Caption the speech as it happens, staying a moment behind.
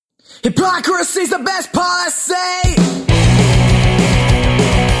Hypocrisy's the best policy.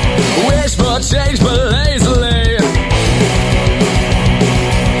 Wish for change but lazily.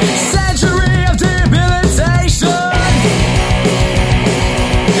 Century of debilitation.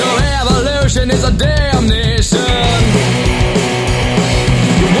 Your evolution is a damnation.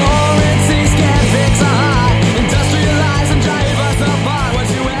 Warranties can't fix a heart. Industrialize and drive us apart. What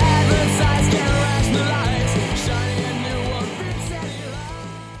you advertise can't rationalize. Shining a new one fits any line.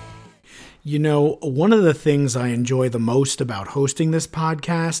 You know, one of the things I enjoy the most about hosting this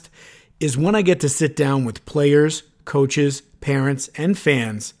podcast is when I get to sit down with players, coaches, parents, and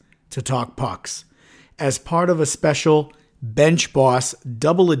fans to talk pucks. As part of a special Bench Boss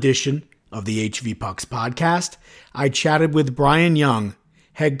double edition of the HV Pucks podcast, I chatted with Brian Young,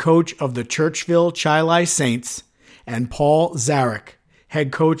 head coach of the Churchville Chili Saints, and Paul Zarek,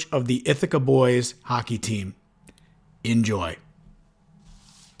 head coach of the Ithaca Boys hockey team. Enjoy.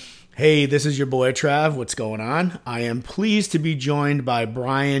 Hey, this is your boy Trav. What's going on? I am pleased to be joined by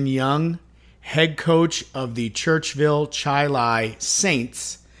Brian Young, head coach of the Churchville Chili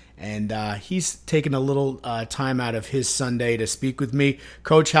Saints. And he's taken a little time out of his Sunday to speak with me.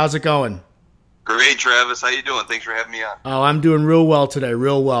 Coach, how's it going? Great, Travis. How you doing? Thanks for having me on. Oh, I'm doing real well today.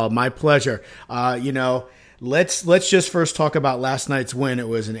 Real well. My pleasure. Let's just first talk about last night's win. It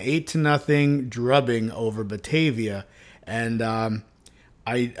was an 8-0 drubbing over Batavia. And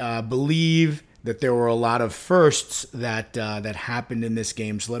I believe that there were a lot of firsts that happened in this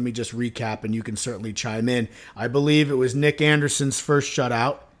game. So let me just recap, and you can certainly chime in. I believe it was Nick Anderson's first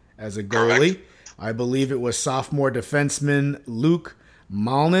shutout as a goalie. Correct. I believe it was sophomore defenseman Luke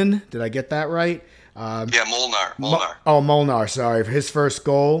Malnin. Did I get that right? Yeah, Molnar. Molnar, sorry. His first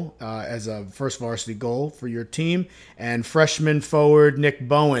goal as a first varsity goal for your team. And freshman forward Nick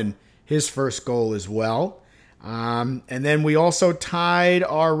Bowen, his first goal as well. And then we also tied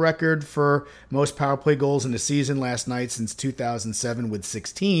our record for most power play goals in the season last night since 2007 with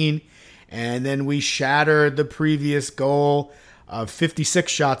 16. And then we shattered the previous goal of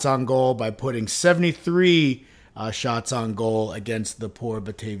 56 shots on goal by putting 73 shots on goal against the poor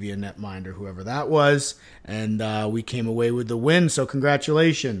Batavia netminder, whoever that was. And we came away with the win, so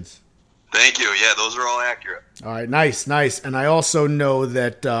congratulations. Thank you. Yeah, those are all accurate. All right, nice. And I also know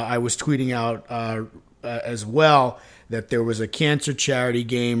that I was tweeting out as well that there was a cancer charity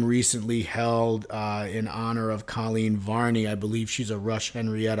game recently held in honor of Colleen Varney. I believe she's a Rush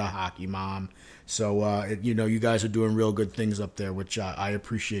Henrietta hockey mom. So, you guys are doing real good things up there, which I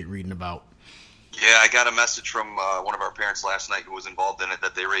appreciate reading about. Yeah, I got a message from one of our parents last night who was involved in it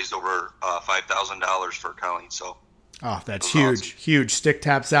that they raised over $5,000 for Colleen. So, that's huge, awesome. Huge. Stick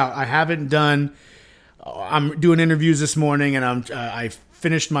taps out. I'm doing interviews this morning, and I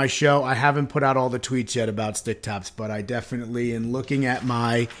finished my show. I haven't put out all the tweets yet about stick taps, but I definitely, in looking at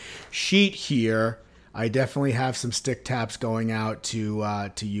my sheet here, I definitely have some stick taps going out to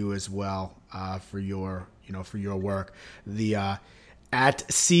you as well for your work. The at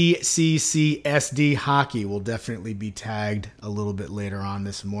CCCSD Hockey will definitely be tagged a little bit later on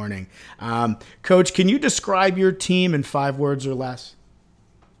this morning. Coach, can you describe your team in 5 words or less?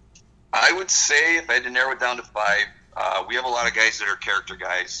 I would say, if I had to narrow it down to 5, we have a lot of guys that are character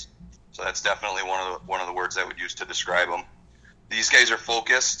guys. So that's definitely one of the words I would use to describe them. These guys are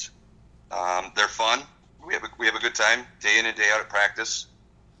focused. They're fun. We have a good time day in and day out at practice.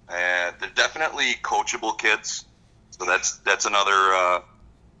 They're definitely coachable kids. So that's another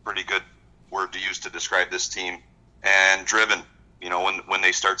pretty good word to use to describe this team. And driven. When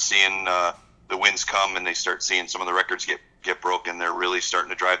they start seeing the wins come and they start seeing some of the records get broken, they're really starting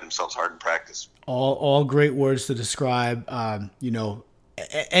to drive themselves hard in practice. All great words to describe,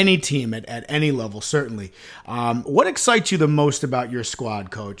 any team at any level, certainly. What excites you the most about your squad,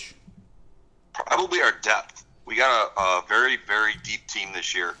 Coach? Probably our depth. We got a very, very deep team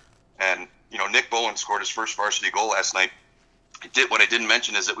this year. And, Nick Bowen scored his first varsity goal last night. What I didn't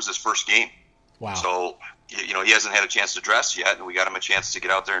mention is it was his first game. Wow. So, he hasn't had a chance to dress yet, and we got him a chance to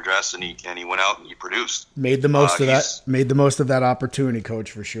get out there and dress, and he went out and he produced. Made the most of that. Made the most of that opportunity,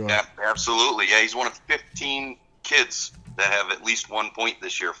 Coach, for sure. Yeah, absolutely. Yeah, he's one of 15 kids that have at least 1 point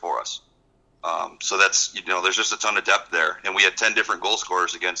this year for us. So that's there's just a ton of depth there, and we had 10 different goal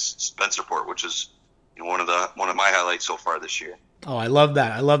scorers against Spencerport, which is one of my highlights so far this year. Oh, I love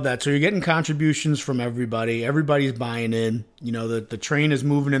that. So you're getting contributions from everybody. Everybody's buying in. The train is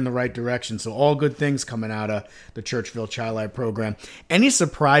moving in the right direction. So all good things coming out of the Churchville Chili program. Any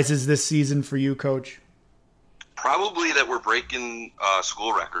surprises this season for you, Coach? Probably that we're breaking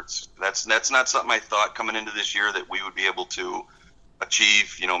school records. That's not something I thought coming into this year that we would be able to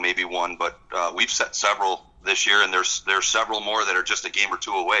achieve. Maybe one, but we've set several this year, and there's several more that are just a game or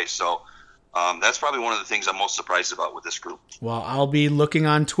two away. So that's probably one of the things I'm most surprised about with this group. Well, I'll be looking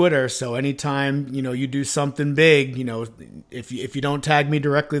on Twitter, so anytime you do something big, if you don't tag me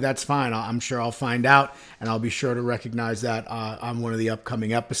directly, that's fine. I'm sure I'll find out, and I'll be sure to recognize that on one of the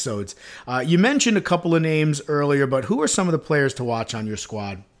upcoming episodes. You mentioned a couple of names earlier, but who are some of the players to watch on your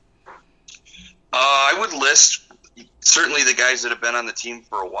squad? I would list certainly the guys that have been on the team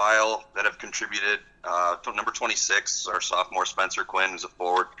for a while that have contributed. Number 26, our sophomore Spencer Quinn, who's a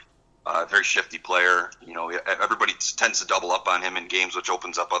forward. Very shifty player. Everybody tends to double up on him in games, which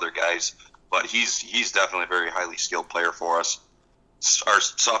opens up other guys. But he's definitely a very highly skilled player for us. Our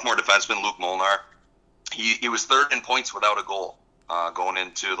sophomore defenseman, Luke Molnar, he was third in points without a goal going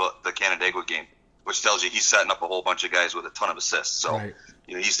into the Canandaigua game, which tells you he's setting up a whole bunch of guys with a ton of assists. So right.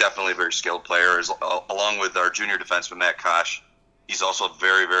 He's definitely a very skilled player. Along with our junior defenseman, Matt Kosh, he's also a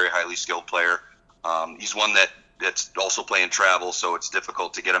very, very highly skilled player. He's one that's also playing travel, so it's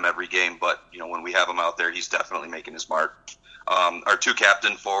difficult to get him every game. But when we have him out there, he's definitely making his mark. Our two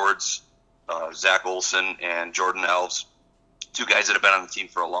captain forwards, Zach Olson and Jordan Elves, two guys that have been on the team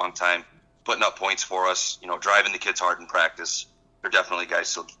for a long time, putting up points for us. Driving the kids hard in practice. They're definitely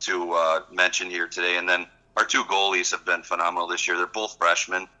guys to mention here today. And then our two goalies have been phenomenal this year. They're both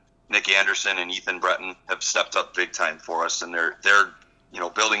freshmen. Nick Anderson and Ethan Breton have stepped up big time for us, and they're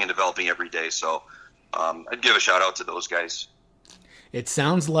building and developing every day. So I'd give a shout out to those guys. It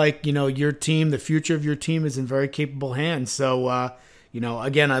sounds like, your team, the future of your team is in very capable hands. So,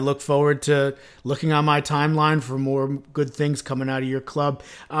 again, I look forward to looking on my timeline for more good things coming out of your club.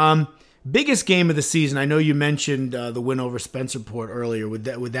 Biggest game of the season. I know you mentioned the win over Spencerport earlier. Would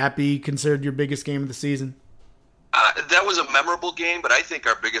that be considered your biggest game of the season? That was a memorable game, but I think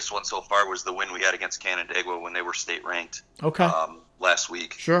our biggest one so far was the win we had against Canandaigua when they were state ranked. Okay. Last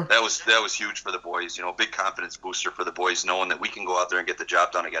week. Sure. That was huge for the boys. Big confidence booster for the boys, knowing that we can go out there and get the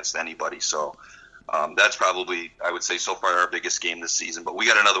job done against anybody. So that's probably, I would say, so far our biggest game this season. But we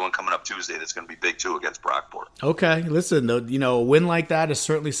got another one coming up Tuesday that's going to be big too against Brockport. Okay, listen, a win like that is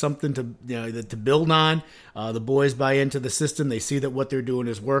certainly something to to build on. The boys buy into the system; they see that what they're doing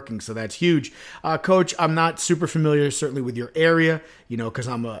is working, so that's huge. Coach, I'm not super familiar, certainly with your area, because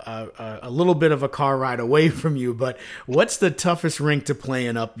I'm a little bit of a car ride away from you. But what's the toughest rink to play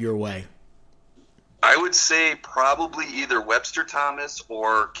in up your way? I would say probably either Webster Thomas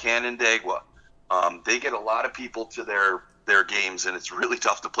or Canandaigua. They get a lot of people to their games, and it's really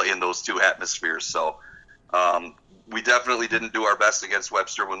tough to play in those two atmospheres. So we definitely didn't do our best against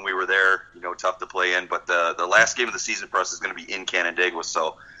Webster when we were there. Tough to play in. But the last game of the season for us is going to be in Canandaigua,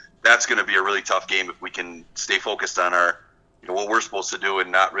 so that's going to be a really tough game if we can stay focused on our what we're supposed to do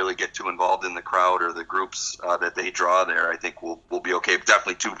and not really get too involved in the crowd or the groups that they draw there. I think we'll be okay. But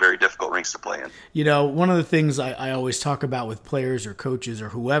definitely two very difficult rinks to play in. One of the things I always talk about with players or coaches or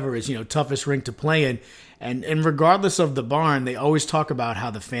whoever is, toughest rink to play in. And regardless of the barn, they always talk about how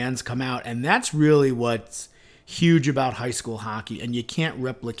the fans come out. And that's really what's huge about high school hockey. And you can't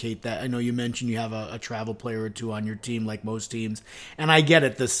replicate that. I know you mentioned you have a travel player or two on your team like most teams. And I get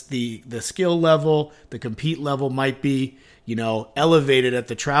it. The skill level, the compete level might be elevated at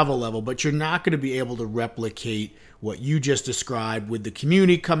the travel level, but you're not going to be able to replicate what you just described with the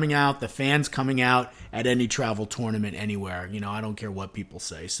community coming out, the fans coming out at any travel tournament anywhere. I don't care what people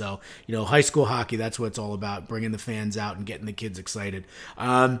say. So, high school hockey, that's what it's all about, bringing the fans out and getting the kids excited.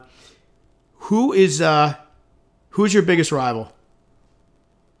 Who's your biggest rival?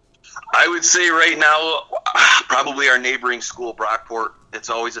 I would say right now, probably our neighboring school, Brockport. It's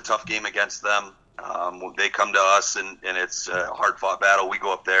always a tough game against them. They come to us and it's a hard fought battle. We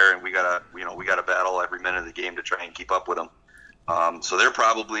go up there and we gotta battle every minute of the game to try and keep up with them. So they're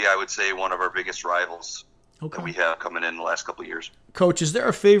probably, I would say, one of our biggest rivals that we have coming in the last couple of years. Coach, is there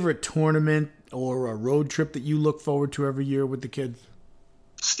a favorite tournament or a road trip that you look forward to every year with the kids?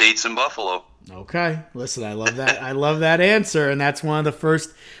 States and Buffalo. Okay. Listen, I love that. I love that answer, and that's one of the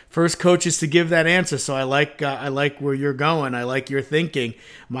first coaches to give that answer. So I like where you're going. I like your thinking.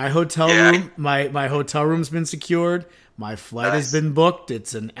 My hotel room, my hotel room's been secured. My flight has been booked.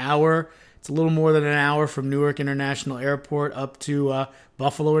 It's an hour. It's a little more than an hour from Newark International Airport up to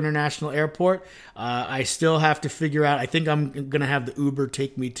Buffalo International Airport. I still have to figure out. I think I'm gonna have the Uber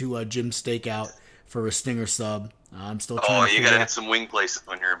take me to Jim's Steakout for a Stinger sub. I'm still trying to you got to hit some wing places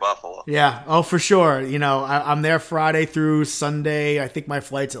when you're in Buffalo. Yeah. Oh, for sure. I'm there Friday through Sunday. I think my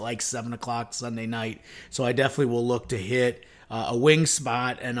flight's at like 7 o'clock Sunday night. So I definitely will look to hit a wing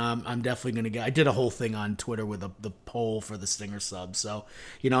spot, and I'm definitely going to get. I did a whole thing on Twitter with the poll for the Stinger sub. So,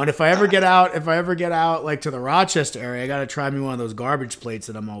 and if I ever get out like to the Rochester area, I got to try me one of those garbage plates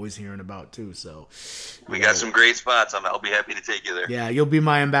that I'm always hearing about too. So, we got some great spots. I'll be happy to take you there. Yeah, you'll be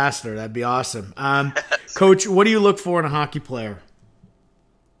my ambassador. That'd be awesome. Coach, what do you look for in a hockey player?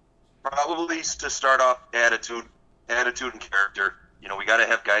 Probably to start off attitude and character. We got to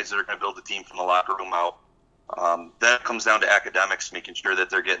have guys that are going to build the team from the locker room out. Then it comes down to academics, making sure that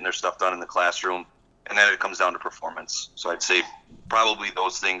they're getting their stuff done in the classroom, and then it comes down to performance. So I'd say probably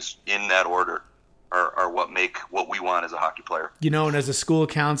those things in that order are what make what we want as a hockey player. And as a school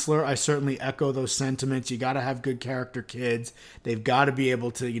counselor, I certainly echo those sentiments. You got to have good character kids. They've got to be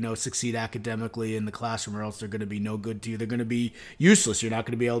able to, succeed academically in the classroom, or else they're going to be no good to you. They're going to be useless. You're not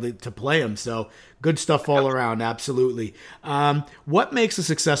going to be able to play them. So good stuff all around. Absolutely. What makes a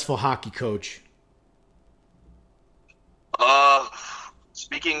successful hockey coach?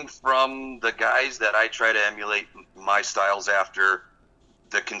 Speaking from the guys that I try to emulate my styles after,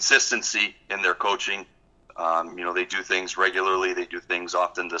 the consistency in their coaching. They do things regularly. They do things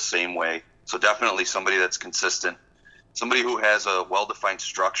often the same way. So definitely somebody that's consistent, somebody who has a well-defined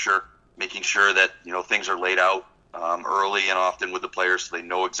structure, making sure that, things are laid out early and often with the players so they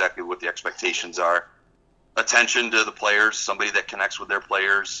know exactly what the expectations are. Attention to the players, somebody that connects with their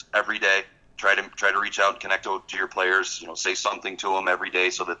players every day. Try to reach out and connect to your players, say something to them every day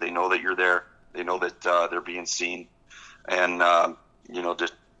so that they know that you're there. They know that they're being seen. And,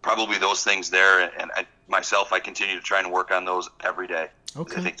 just probably those things there. And I continue to try and work on those every day.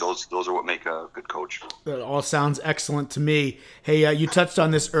 Okay. I think those are what make a good coach. That all sounds excellent to me. Hey, you touched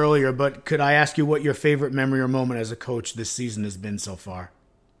on this earlier, but could I ask you what your favorite memory or moment as a coach this season has been so far?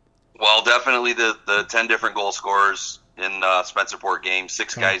 Well, definitely the 10 different goal scorers in Spencerport game,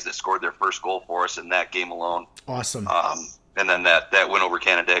 6 guys that scored their first goal for us in that game alone. Awesome. And then that win over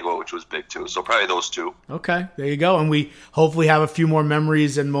Canandaigua, which was big too. So probably those 2. Okay, there you go. And we hopefully have a few more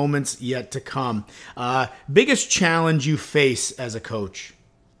memories and moments yet to come. Biggest challenge you face as a coach?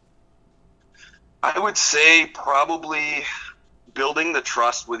 I would say probably building the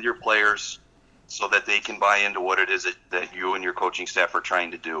trust with your players so that they can buy into what it is that you and your coaching staff are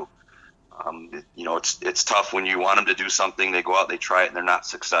trying to do. It's tough when you want them to do something, they go out, they try it, and they're not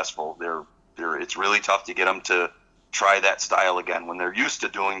successful. It's really tough to get them to try that style again when they're used to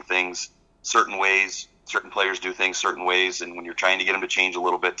doing things certain ways. Certain players do things certain ways, and when you're trying to get them to change a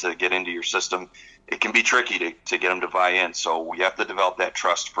little bit to get into your system, it can be tricky to get them to buy in. So we have to develop that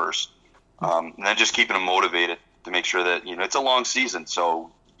trust first, and then just keeping them motivated to make sure that it's a long season.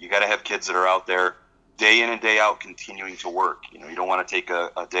 So you got to have kids that are out there day in and day out continuing to work. You don't want to take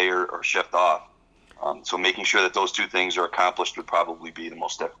a day or shift off. So making sure that those 2 things are accomplished would probably be the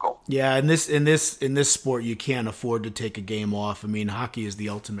most difficult. Yeah, in this sport, you can't afford to take a game off. I mean, hockey is the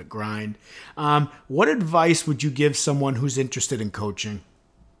ultimate grind. What advice would you give someone who's interested in coaching?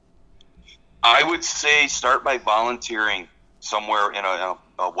 I would say start by volunteering somewhere in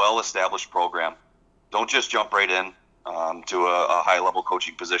a well-established program. Don't just jump right in to a high-level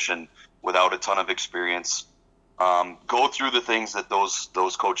coaching position without a ton of experience. Go through the things that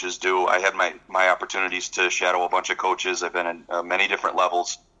those coaches do. I had my opportunities to shadow a bunch of coaches. I've been in many different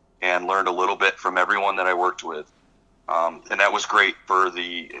levels and learned a little bit from everyone that I worked with. And that was great for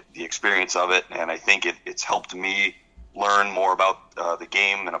the experience of it. And I think it's helped me learn more about the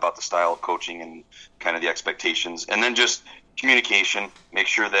game and about the style of coaching and kind of the expectations. And then just communication. Make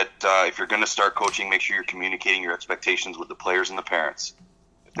sure that if you're going to start coaching, make sure you're communicating your expectations with the players and the parents.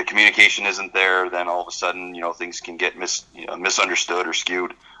 If the communication isn't there, then all of a sudden, things can get misunderstood or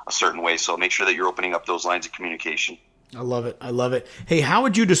skewed a certain way. So make sure that you're opening up those lines of communication. I love it. Hey, how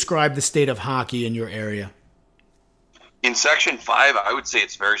would you describe the state of hockey in your area? In Section 5, I would say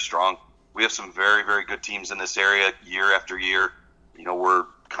it's very strong. We have some very, very good teams in this area year after year. We're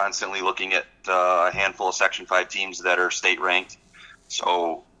constantly looking at a handful of Section 5 teams that are state ranked.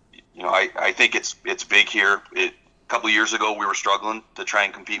 So, I think it's big here. A couple of years ago, we were struggling to try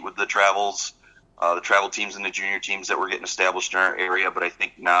and compete with the travel teams and the junior teams that were getting established in our area. But I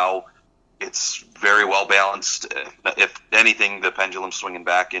think now it's very well balanced. If anything, the pendulum's swinging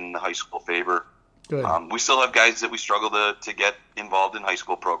back in the high school favor. Good. We still have guys that we struggle to get involved in high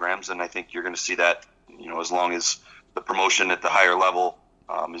school programs, and I think you're going to see that, as long as the promotion at the higher level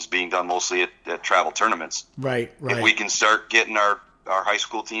is being done mostly at travel tournaments. Right. If we can start getting our high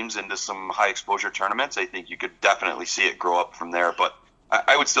school teams into some high exposure tournaments, I think you could definitely see it grow up from there. But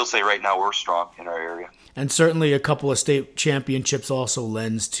I would still say right now we're strong in our area. And certainly a couple of state championships also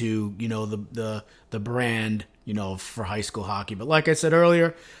lends to, the brand, for high school hockey. But like I said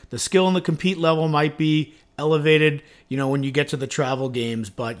earlier, the skill and the compete level might be elevated, when you get to the travel games,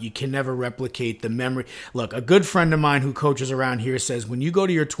 but you can never replicate the memory. Look, a good friend of mine who coaches around here says when you go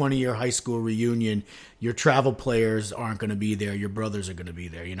to your 20-year high school reunion, your travel players aren't going to be there. Your brothers are going to be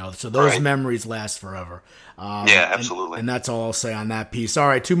there, so those memories last forever. Yeah, absolutely. And that's all I'll say on that piece. All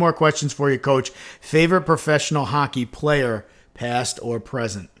right, 2 more questions for you, Coach. Favorite professional hockey player, past or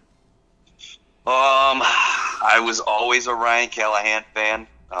present? I was always a Ryan Callahan fan.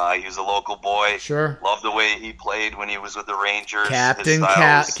 He was a local boy. Sure. Loved the way he played when he was with the Rangers. Captain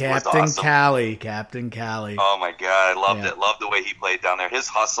awesome. Callie. Captain Callie. Oh, my God. I loved it. Loved the way he played down there. His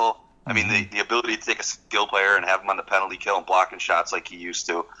hustle. I mean, the ability to take a skill player and have him on the penalty kill and blocking shots like he used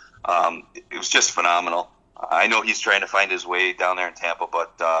to. It was just phenomenal. I know he's trying to find his way down there in Tampa,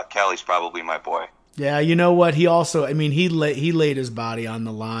 but Callie's probably my boy. Yeah, you know what? He also, he laid his body on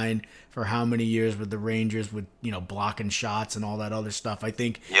the line for how many years with the Rangers with, blocking shots and all that other stuff. I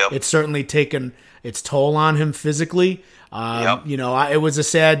think it's certainly taken its toll on him physically. It was a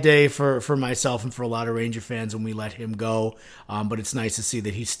sad day for myself and for a lot of Ranger fans when we let him go. But it's nice to see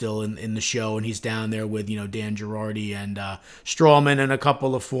that he's still in the show and he's down there with, Dan Girardi and Strawman and a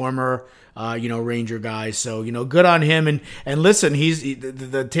couple of former, Ranger guys. So, good on him. And listen,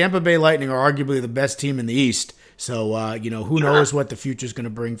 the Tampa Bay Lightning are arguably the best team in the East. So, who knows what the future's going to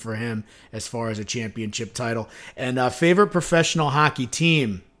bring for him as far as a championship title. And favorite professional hockey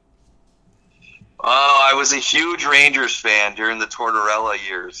team? Oh, I was a huge Rangers fan during the Tortorella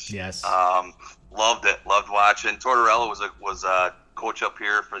years. Yes. Loved it. Loved watching. Tortorella was a coach up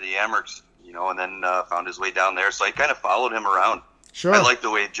here for the Amherst, and then found his way down there. So I kind of followed him around. Sure. I liked the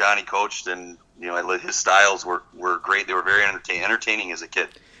way Johnny coached, and his styles were great. They were very entertaining as a kid.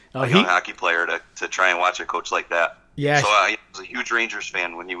 A young hockey player to try and watch a coach like that. Yeah. So I was a huge Rangers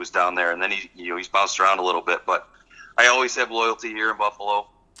fan when he was down there, and then he's bounced around a little bit, but I always have loyalty here in Buffalo.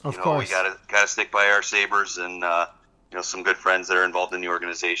 Of course. We gotta stick by our Sabres, and some good friends that are involved in the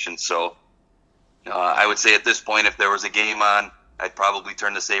organization. So I would say at this point, if there was a game on, I'd probably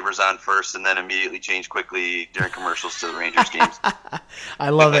turn the Sabres on first, and then immediately change quickly during commercials to the Rangers games.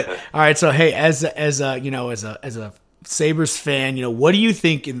 I love it. All right, so hey, as a Sabres fan, what do you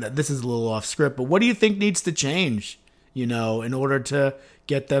think, and this is a little off script, but what do you think needs to change, in order to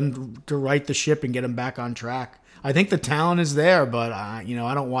get them to right the ship and get them back on track? I think the talent is there, but, I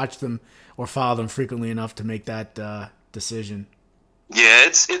don't watch them or follow them frequently enough to make that decision. Yeah,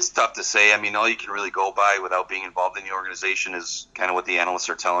 it's tough to say. I mean, all you can really go by without being involved in the organization is kind of what the analysts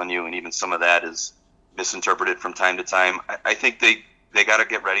are telling you, and even some of that is misinterpreted from time to time. I think they got to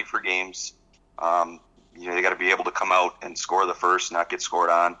get ready for games. They got to be able to come out and score the first, not get scored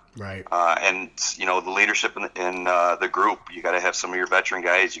on. Right. And the leadership in the group, you got to have some of your veteran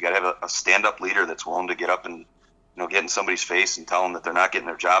guys. You got to have a stand-up leader that's willing to get up and get in somebody's face and tell them that they're not getting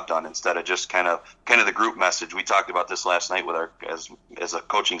their job done, instead of just kind of the group message. We talked about this last night with as a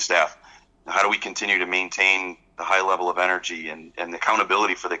coaching staff. How do we continue to maintain the high level of energy and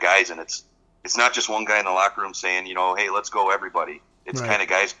accountability for the guys? And it's not just one guy in the locker room saying, hey, let's go, everybody. It's right. kind of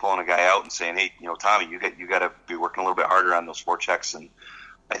guys pulling a guy out and saying, hey, Tommy, you got to be working a little bit harder on those forechecks. And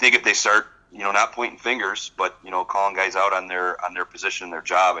I think if they start, not pointing fingers, but calling guys out on their position, their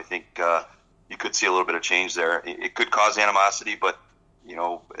job, I think you could see a little bit of change there. It could cause animosity, but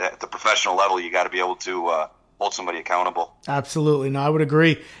at the professional level, you got to be able to hold somebody accountable. Absolutely, no, I would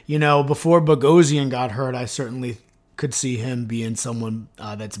agree. Before Bogosian got hurt, I certainly could see him being someone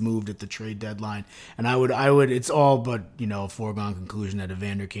that's moved at the trade deadline, and I would. It's all but a foregone conclusion that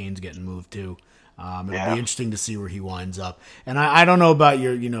Evander Kane's getting moved too. It'll be interesting to see where he winds up. And I don't know about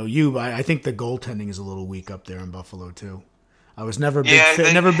you, but I think the goaltending is a little weak up there in Buffalo too. I was never a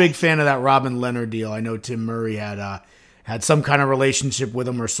big fan of that Robin Leonard deal. I know Tim Murray had some kind of relationship with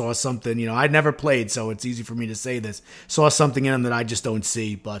him or saw something. I'd never played, so it's easy for me to say this. Saw something in him that I just don't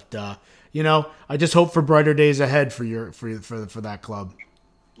see, but I just hope for brighter days ahead for that club.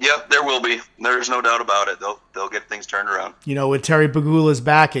 Yep, there will be. There's no doubt about it. They'll get things turned around. With Terry Pegula's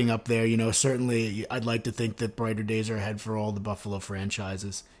backing up there, certainly I'd like to think that brighter days are ahead for all the Buffalo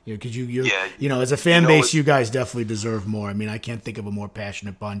franchises. Because as a fan base, you guys definitely deserve more. I mean, I can't think of a more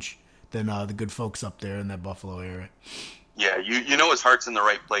passionate bunch than the good folks up there in that Buffalo area. Yeah, his heart's in the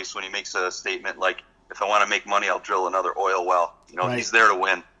right place when he makes a statement like, if I want to make money, I'll drill another oil well. Right. He's there to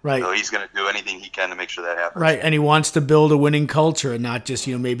win. Right. So he's going to do anything he can to make sure that happens. Right, and he wants to build a winning culture and not just,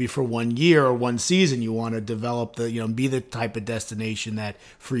 maybe for 1 year or one season. You want to develop be the type of destination that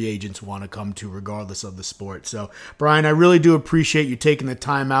free agents want to come to regardless of the sport. So, Brian, I really do appreciate you taking the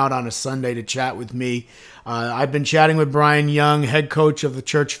time out on a Sunday to chat with me. I've been chatting with Brian Young, head coach of the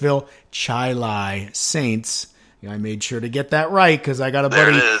Churchville Chi-Lai Saints. I made sure to get that right because I got There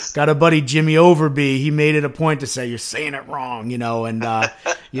it is. a buddy, Jimmy Overby. He made it a point to say, you're saying it wrong, and,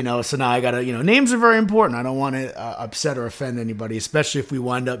 so now I got to, names are very important. I don't want to upset or offend anybody, especially if we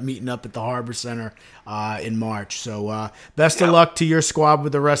wind up meeting up at the Harbor Center in March. So best of luck to your squad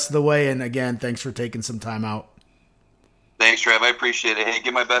with the rest of the way. And again, thanks for taking some time out. Thanks, Trev. I appreciate it. Hey,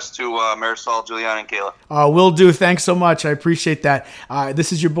 give my best to Marisol, Juliana, and Kayla. Will do. Thanks so much. I appreciate that.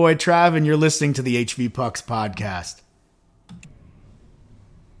 This is your boy Trav, and you're listening to the HV Pucks podcast.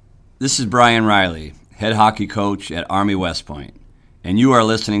 This is Brian Riley, head hockey coach at Army West Point, and you are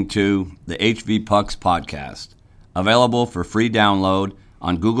listening to the HV Pucks podcast, available for free download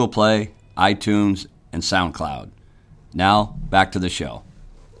on Google Play, iTunes, and SoundCloud. Now, back to the show.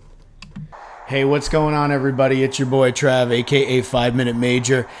 Hey, what's going on, everybody? It's your boy Trav, a.k.a. 5 Minute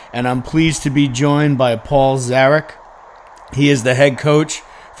Major, and I'm pleased to be joined by Paul Zarek. He is the head coach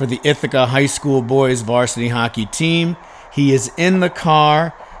for the Ithaca High School boys varsity hockey team. He is in the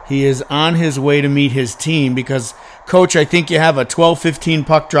car. He is on his way to meet his team because, Coach, I think you have a 12:15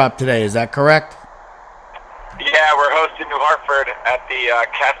 puck drop today. Is that correct? Yeah, we're hosting New Hartford at the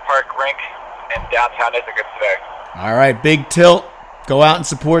Cass Park Rink in downtown Ithaca today. All right, big tilt. Go out and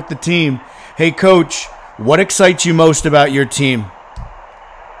support the team. Hey, Coach, what excites you most about your team?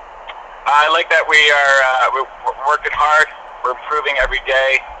 I like that we're working hard, we're improving every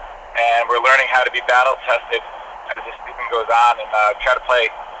day, and we're learning how to be battle-tested as the season goes on and try to play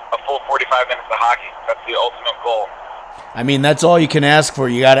a full 45 minutes of hockey. That's the ultimate goal. I mean, that's all you can ask for.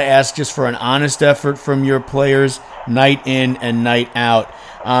 You got to ask just for an honest effort from your players night in and night out.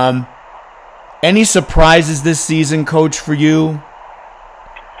 Any surprises this season, Coach, for you?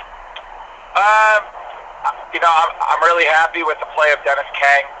 I'm really happy with the play of Dennis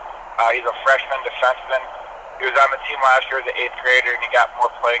Kang. He's a freshman defenseman. He was on the team last year as an 8th grader, and he got more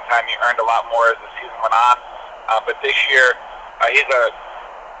playing time. He earned a lot more as the season went on. But this year, he's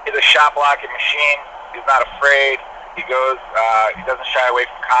a shot blocking machine. He's not afraid. He goes. He doesn't shy away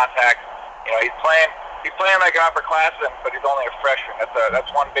from contact. He's playing like an upperclassman, but he's only a freshman.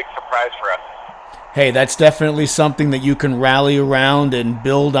 That's one big surprise for us. Hey, that's definitely something that you can rally around and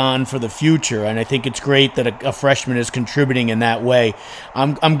build on for the future, and I think it's great that a freshman is contributing in that way.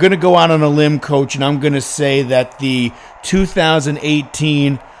 I'm going to go out on a limb, Coach, and I'm going to say that the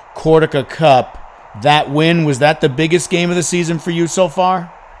 2018 Cortica Cup, that win, was that the biggest game of the season for you so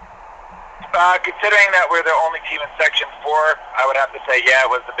far? Considering that we're the only team in Section 4, I would have to say, yeah, it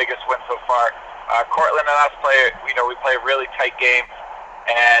was the biggest win so far. Cortland and us we play a really tight game,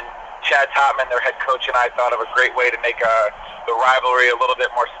 and Chad Totman, their head coach, and I thought of a great way to make the rivalry a little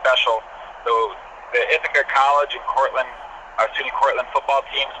bit more special. So the Ithaca College and SUNY Cortland football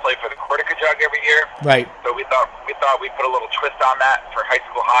teams play for the Cortica Jug every year. Right. So we thought we'd put a little twist on that for high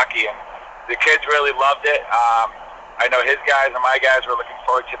school hockey, and the kids really loved it. I know his guys and my guys were looking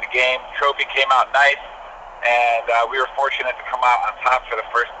forward to the game. Trophy came out nice, and we were fortunate to come out on top for the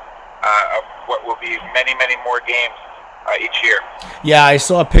first of what will be many, many more games each year. Yeah, I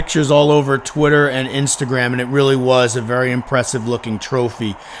saw pictures all over Twitter and Instagram, and it really was a very impressive-looking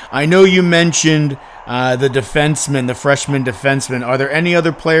trophy. I know you mentioned the freshman defenseman. Are there any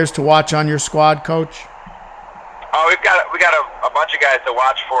other players to watch on your squad, Coach? Oh, we got a bunch of guys to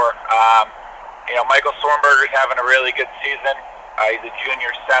watch for. Michael Sornberger's having a really good season. He's a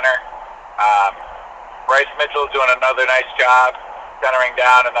junior center. Bryce Mitchell's doing another nice job centering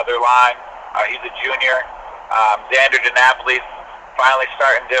down another line. He's a junior. Xander DiNapoli's finally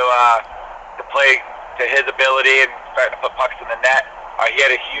starting to play to his ability and starting to put pucks in the net. He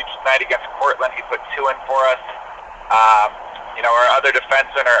had a huge night against Cortland. He put 2 in for us. Our other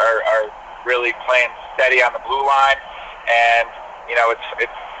defensemen are really playing steady on the blue line, and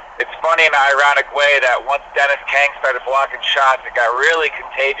it's funny in an ironic way that once Dennis Kang started blocking shots, it got really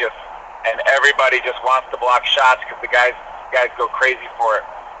contagious, and everybody just wants to block shots because the guys go crazy for it.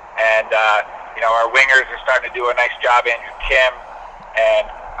 And our wingers are starting to do a nice job. Andrew Kim and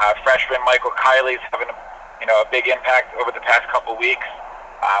freshman Michael Kiley's having a big impact over the past couple weeks.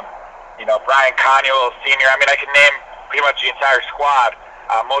 Brian Connuel, senior. I mean, I can name pretty much the entire squad.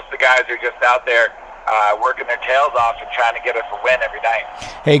 Most of the guys are just out there working their tails off and trying to get us a win every night.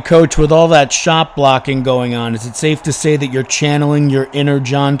 Hey, Coach, with all that shot blocking going on, is it safe to say that you're channeling your inner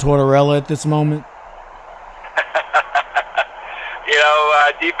John Tortorella at this moment?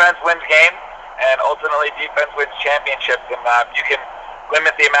 Defense wins games, and ultimately defense wins championships. And you can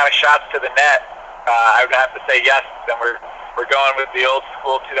limit the amount of shots to the net. I would have to say yes. Then we're going with the old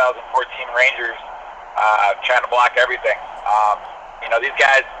school 2014 Rangers, trying to block everything.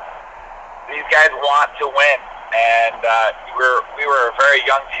 These guys want to win, and we were a very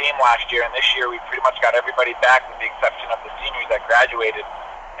young team last year, and this year we pretty much got everybody back with the exception of the seniors that graduated,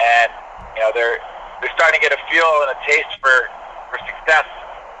 and they're starting to get a feel and a taste for success.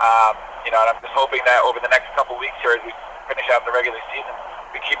 And I'm just hoping that over the next couple weeks here, as we finish out the regular season,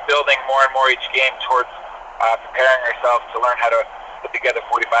 we keep building more and more each game towards preparing ourselves to learn how to put together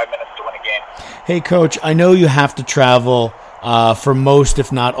 45 minutes to win a game. Hey, Coach, I know you have to travel for most,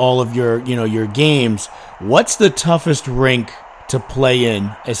 if not all, of your games. What's the toughest rink to play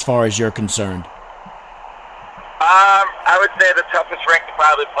in, as far as you're concerned? I would say the toughest rink to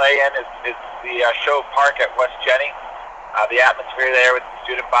probably play in is the Shove Park at West Jenny. The atmosphere there with the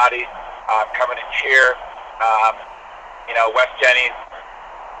student body coming to cheer. West Jenny's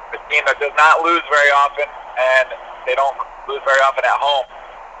a team that does not lose very often, and they don't lose very often at home.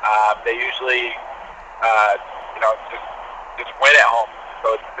 They usually, just win at home.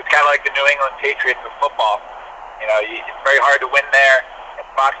 So it's kind of like the New England Patriots of football. It's very hard to win there in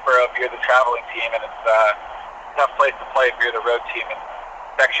Foxborough if you're the traveling team, and it's a tough place to play if you're the road team in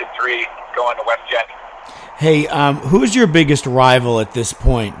Section 3 going to West Jenny. Hey, who's your biggest rival at this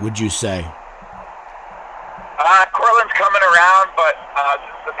point, would you say? Cortland's coming around, but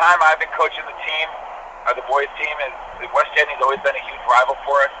since the time I've been coaching the team, the boys team, West Jenny's always been a huge rival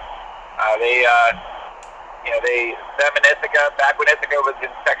for us. Them and Ithaca, back when Ithaca was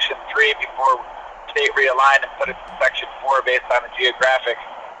in Section 3 before state realigned and put it in Section 4 based on the geographic,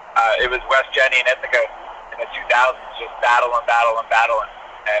 it was West Jenny and Ithaca in the 2000s just battling.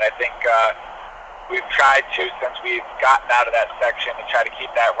 And I think we've tried to, since we've gotten out of that section, to try to keep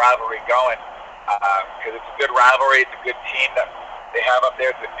that rivalry going. Because it's a good rivalry, it's a good team that they have up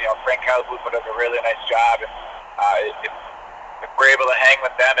there. Frank Calabufa does a really nice job, and if we're able to hang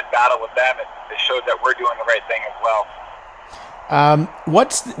with them and battle with them, it shows that we're doing the right thing as well.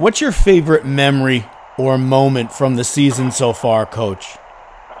 What's your favorite memory or moment from the season so far, Coach?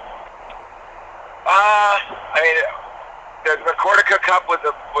 The Cortica Cup was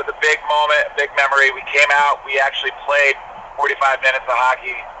a big moment, a big memory. We came out, we actually played 45 minutes of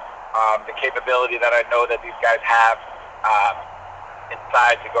hockey. The capability that I know that these guys have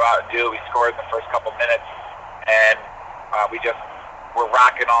inside to go out and do. We scored in the first couple minutes, and we just were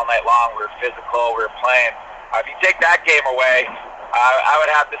rocking all night long. We were physical. We were playing. If you take that game away, I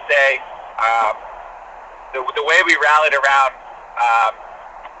would have to say the way we rallied around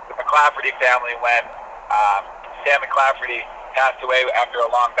the McClafferty family when Sam McClafferty passed away after a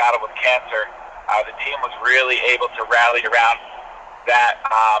long battle with cancer. The team was really able to rally around that.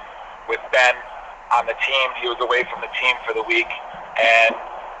 With Ben on the team, he was away from the team for the week, and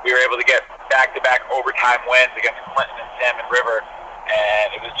we were able to get back-to-back overtime wins against Clinton and Salmon River, and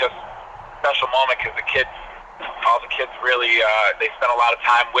it was just a special moment because all the kids really, they spent a lot of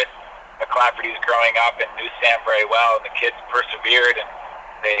time with the McClaffertys growing up and knew Sam very well, and the kids persevered, and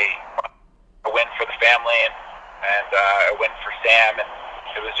they a win for the family and a win for Sam, and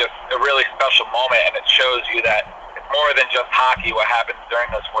it was just a really special moment, and it shows you that more than just hockey, what happens during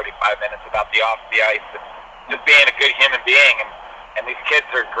those 45 minutes about the off the ice and just being a good human being. And these kids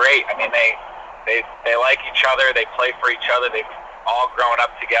are great. I mean, they like each other. They play for each other. They've all grown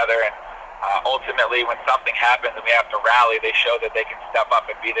up together. And ultimately, when something happens and we have to rally, they show that they can step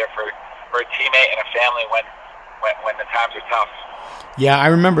up and be there for a teammate and a family when the times are tough. Yeah, I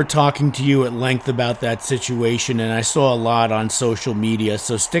remember talking to you at length about that situation, and I saw a lot on social media.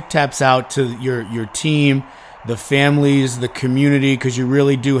 So stick taps out to your team, the families, the community, because you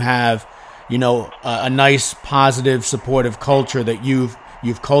really do have, a nice, positive, supportive culture that you've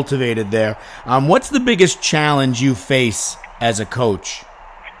cultivated there. What's the biggest challenge you face as a coach?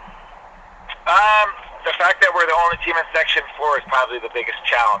 The fact that we're the only team in Section 4 is probably the biggest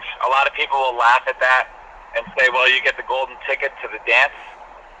challenge. A lot of people will laugh at that and say, well, you get the golden ticket to the dance.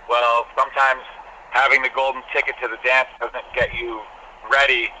 Well, sometimes having the golden ticket to the dance doesn't get you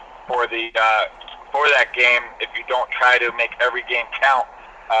ready for that game if you don't try to make every game count.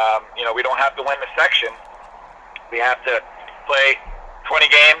 We don't have to win the section. We have to play 20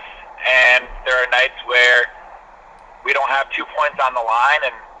 games, and there are nights where we don't have 2 points on the line,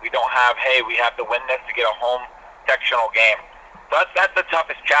 and we don't have, we have to win this to get a home sectional game. So that's the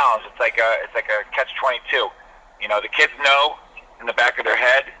toughest challenge. It's like a catch-22. The kids know in the back of their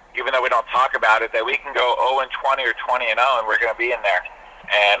head, even though we don't talk about it, that we can go 0-20 or 20-0, and we're going to be in there.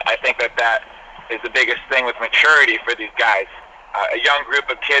 And I think that is the biggest thing with maturity for these guys. A young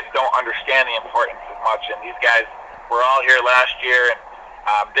group of kids don't understand the importance as much, and these guys were all here last year, and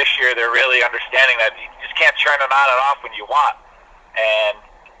this year they're really understanding that you just can't turn it on and off when you want. And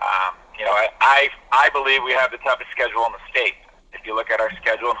I believe we have the toughest schedule in the state. If you look at our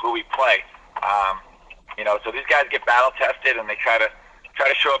schedule and who we play, So these guys get battle tested, and they try to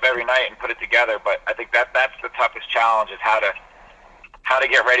show up every night and put it together. But I think that's the toughest challenge, is how to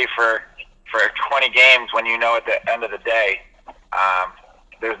get ready for 20 games when at the end of the day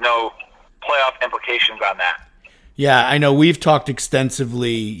there's no playoff implications on that. Yeah, I know we've talked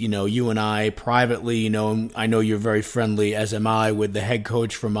extensively, you and I privately, and I know you're very friendly, as am I, with the head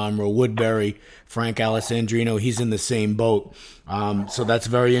coach from Monroe Woodbury, Frank Alessandrino. He's in the same boat. So that's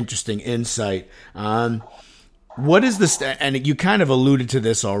very interesting insight. What is the and you kind of alluded to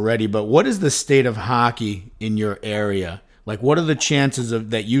this already, but what is the state of hockey in your area? Like, what are the chances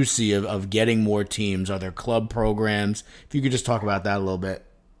that you see of getting more teams? Are there club programs? If you could just talk about that a little bit.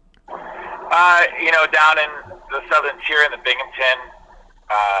 Down in the southern tier in the Binghamton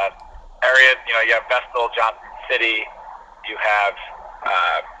area, you have Vestal, Johnson City, you have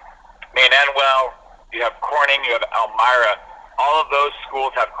Maine Enwell, you have Corning, you have Elmira. All of those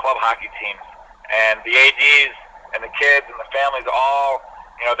schools have club hockey teams, and the ADs and the kids and the families all,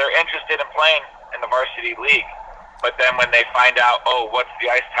 they're interested in playing in the varsity league. But then when they find out, what's the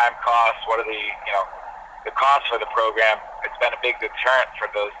ice time cost? What are the costs for the program? It's been a big deterrent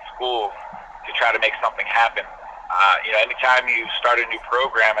for those schools to try to make something happen. Anytime you start a new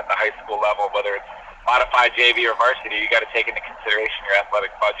program at the high school level, whether it's modified JV or varsity, you got to take into consideration your athletic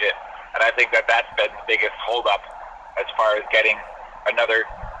budget. And I think that's been the biggest holdup as far as getting another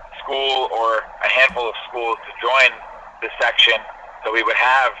school or a handful of schools to join the section, so we would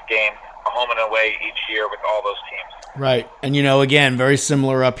have games a home and away each year with all those teams. Right. And, again, very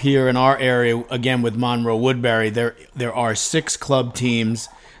similar up here in our area, again, with Monroe Woodbury, there are 6 club teams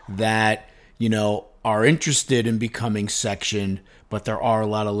that, are interested in becoming sectioned, but there are a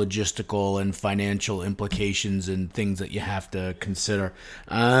lot of logistical and financial implications and things that you have to consider.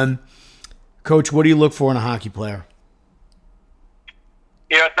 Coach, what do you look for in a hockey player?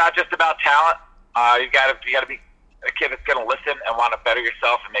 It's not just about talent. You got to be a kid that's going to listen and want to better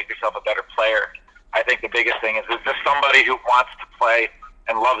yourself and make yourself a better player. I think the biggest thing is just somebody who wants to play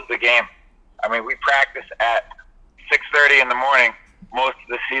and loves the game. I mean, we practice at 6:30 in the morning most of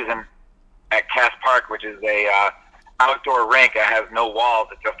the season at Cass Park, which is a outdoor rink that has no walls.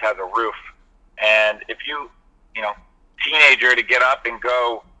 It just has a roof. And if teenager to get up and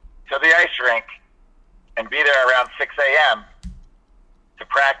go to the ice rink and be there around 6 a.m. to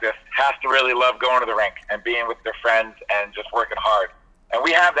practice, has to really love going to the rink and being with their friends and just working hard. And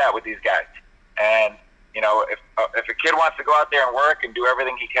we have that with these guys. And, if a kid wants to go out there and work and do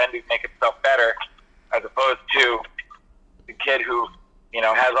everything he can to make himself better, as opposed to the kid who,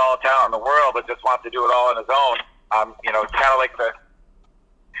 has all the talent in the world but just wants to do it all on his own, it's kind of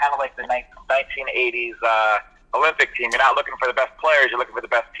like the 1980s Olympic team. You're not looking for the best players, you're looking for the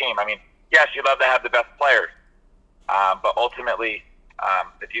best team. I mean, yes, you'd love to have the best players, but ultimately,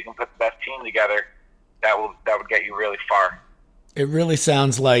 if you can put the best team together, that would get you really far. It really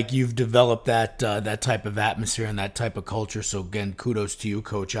sounds like you've developed that type of atmosphere and that type of culture. So again, kudos to you,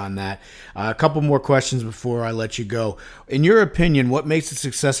 Coach, on that. A couple more questions before I let you go. In your opinion, what makes a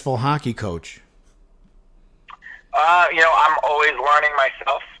successful hockey coach? I'm always learning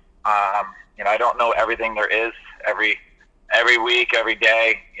myself. I don't know everything there is. Every week, every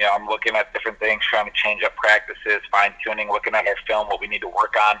day, I'm looking at different things, trying to change up practices, fine tuning, looking at our film, what we need to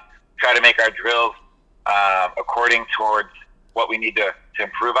work on, try to make our drills according towards what we need to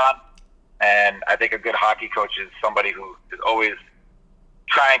improve on. And I think a good hockey coach is somebody who is always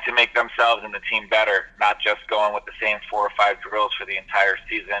trying to make themselves and the team better, not just going with the same 4 or 5 drills for the entire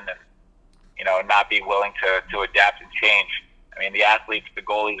season and, not be willing to adapt and change. I mean, the athletes, the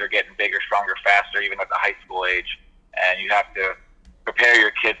goalies are getting bigger, stronger, faster, even at the high school age. And you have to prepare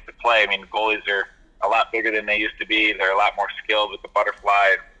your kids to play. I mean, goalies are a lot bigger than they used to be. They're a lot more skilled with the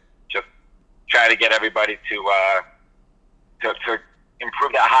butterfly. Just try to get everybody to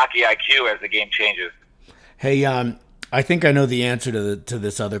improve that hockey IQ as the game changes. Hey, I think I know the answer to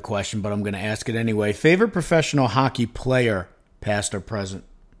this other question, but I'm going to ask it anyway. Favorite professional hockey player, past or present?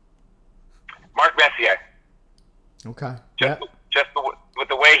 Mark Messier. Okay. Just with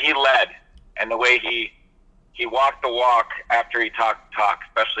the way he led and the way he walked the walk after he talked the talk,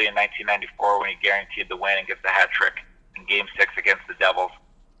 especially in 1994 when he guaranteed the win and gets the hat trick in Game 6 against the Devils.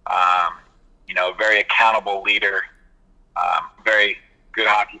 Very accountable leader, very good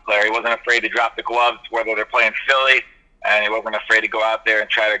hockey player. He wasn't afraid to drop the gloves, whether they're playing Philly, and he wasn't afraid to go out there and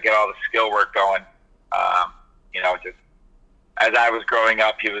try to get all the skill work going. Just as I was growing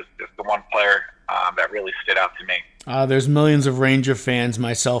up, he was just the one player that really stood out to me. There's millions of Ranger fans,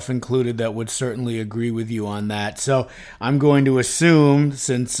 myself included, that would certainly agree with you on that. So I'm going to assume,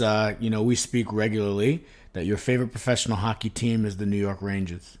 since we speak regularly, that your favorite professional hockey team is the New York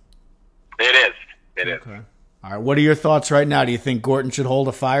Rangers. It It is. Okay. All right. What are your thoughts right now? Do you think Gorton should hold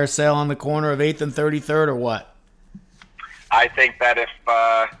a fire sale on the corner of 8th and 33rd or what? I think that if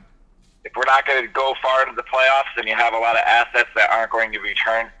we're not going to go far into the playoffs and you have a lot of assets that aren't going to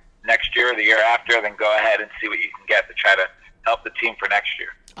return next year or the year after, then go ahead and see what you can get to try to help the team for next year.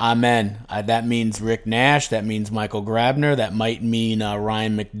 Amen. That means Rick Nash. That means Michael Grabner. That might mean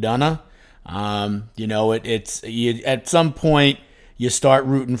Ryan McDonough. At some point you start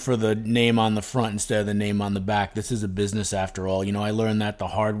rooting for the name on the front instead of the name on the back. This is a business after all. I learned that the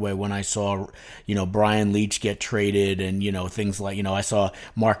hard way when I saw, Brian Leach get traded and, things like, I saw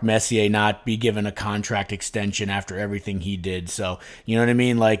Mark Messier not be given a contract extension after everything he did. So, you know what I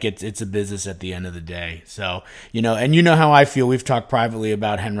mean? Like it's a business at the end of the day. So, and you know how I feel. We've talked privately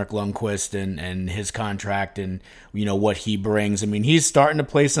about Henrik Lundqvist and his contract and, what he brings. I mean, he's starting to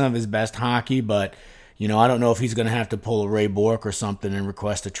play some of his best hockey, but I don't know if he's going to have to pull a Ray Bourque or something and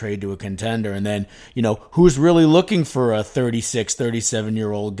request a trade to a contender. And then, who's really looking for a 36,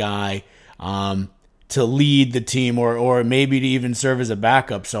 37-year-old guy to lead the team or maybe to even serve as a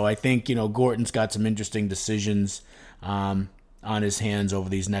backup. So I think, Gorton's got some interesting decisions on his hands over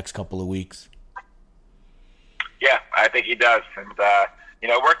these next couple of weeks. Yeah, I think he does. And,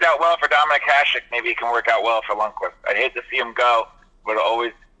 it worked out well for Dominik Hasek. Maybe it can work out well for Lundqvist. I'd hate to see him go, but I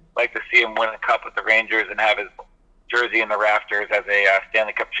always like to see him win a cup with the Rangers and have his jersey in the rafters as a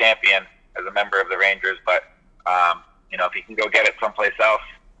Stanley Cup champion as a member of the Rangers. But, if he can go get it someplace else,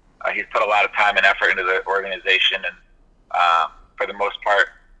 he's put a lot of time and effort into the organization and, for the most part,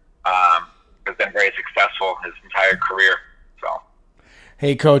 has been very successful his entire career. So,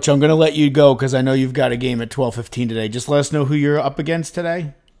 hey, Coach, I'm going to let you go because I know you've got a game at 12:15 today. Just let us know who you're up against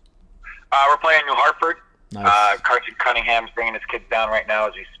today. We're playing New Hartford. Nice. Carson Cunningham's bringing his kids down right now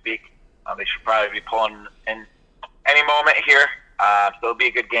as we speak. They should probably be pulling in any moment here. So it'll be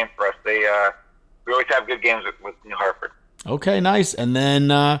a good game for us. We always have good games with New Hartford. Okay, nice. And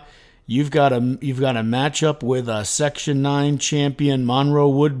then you've got a matchup with Section 9 champion Monroe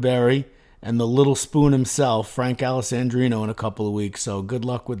Woodbury and the little spoon himself, Frank Alessandrino, in a couple of weeks. So good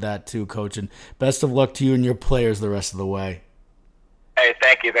luck with that too, Coach. And best of luck to you and your players the rest of the way. Hey,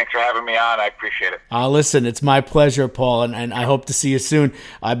 thank you. Thanks for having me on. I appreciate it. Listen, it's my pleasure, Paul, and I hope to see you soon.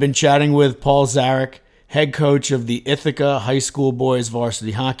 I've been chatting with Paul Zarek, head coach of the Ithaca High School Boys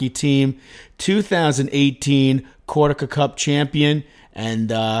Varsity Hockey Team, 2018 Cortica Cup champion, and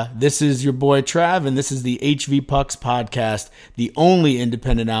this is your boy Trav, and this is the HV Pucks podcast, the only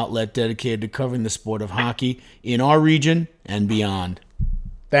independent outlet dedicated to covering the sport of hockey in our region and beyond.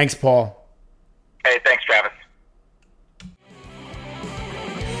 Thanks, Paul. Hey, thanks.